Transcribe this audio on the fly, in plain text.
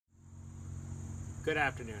Good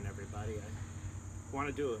afternoon, everybody. I want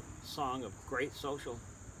to do a song of great social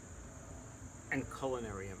and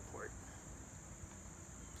culinary import.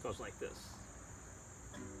 It goes like this.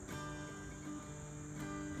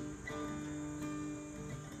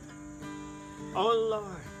 Oh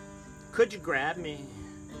Lord, could you grab me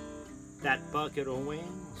that bucket of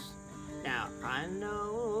wings? Now I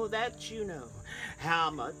know that you know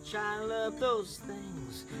how much I love those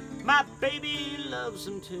things. My baby loves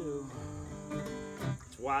them too.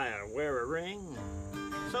 That's why I wear a ring.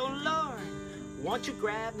 So Lord, won't you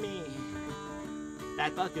grab me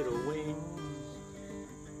that bucket of wings?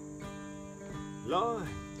 Lord,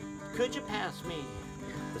 could you pass me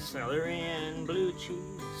the celery and blue cheese?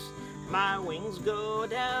 My wings go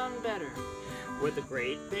down better with a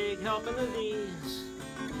great big helping of these.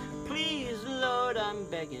 Please, Lord, I'm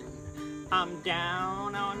begging, I'm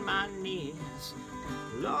down on my knees.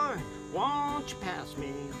 Lord, won't you pass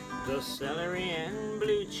me the celery and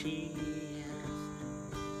blue cheese?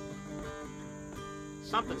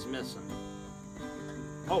 Something's missing.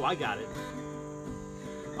 Oh, I got it.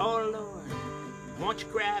 Oh, Lord, won't you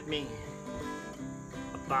grab me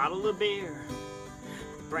a bottle of beer?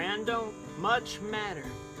 The brand don't much matter,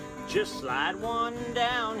 just slide one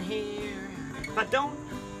down here. If I don't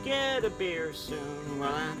get a beer soon,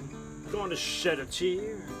 well, I'm going to shed a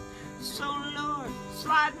tear. So Lord,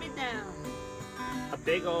 slide me down a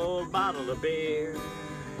big old bottle of beer.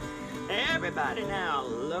 Everybody now,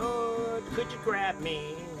 Lord, could you grab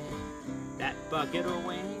me that bucket of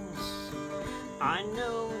wings? I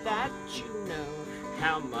know that you know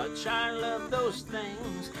how much I love those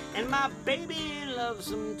things, and my baby loves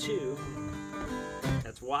them too.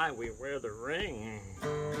 That's why we wear the ring.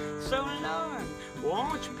 So Lord,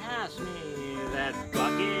 won't you pass me that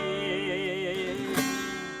bucket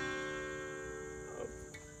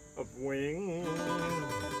of wings?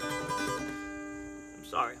 I'm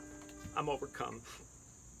sorry, I'm overcome.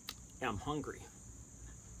 I'm hungry.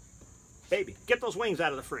 Baby, get those wings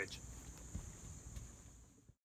out of the fridge.